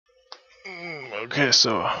Okay,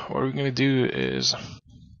 so what we're gonna do is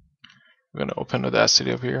we're gonna open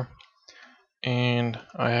Audacity up here, and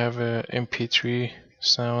I have a MP3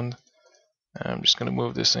 sound. I'm just gonna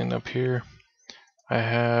move this in up here. I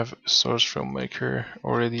have Source Filmmaker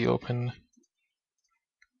already open,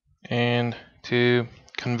 and to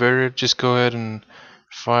convert it, just go ahead and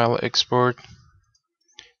File Export,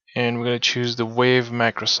 and we're gonna choose the Wave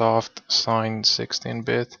Microsoft signed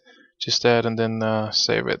 16-bit. Just that, and then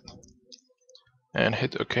save it, and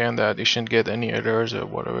hit OK on that. You shouldn't get any errors or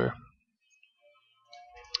whatever.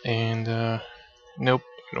 And nope,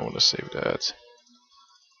 I don't want to save that.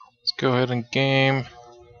 Let's go ahead and game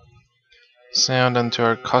sound into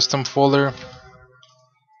our custom folder,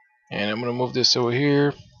 and I'm gonna move this over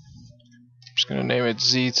here. I'm just gonna name it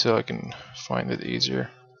Z so I can find it easier.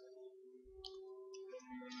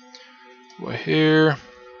 Over here,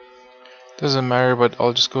 doesn't matter, but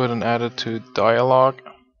I'll just go ahead and add it to dialogue.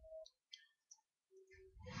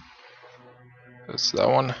 That's that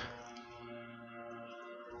one.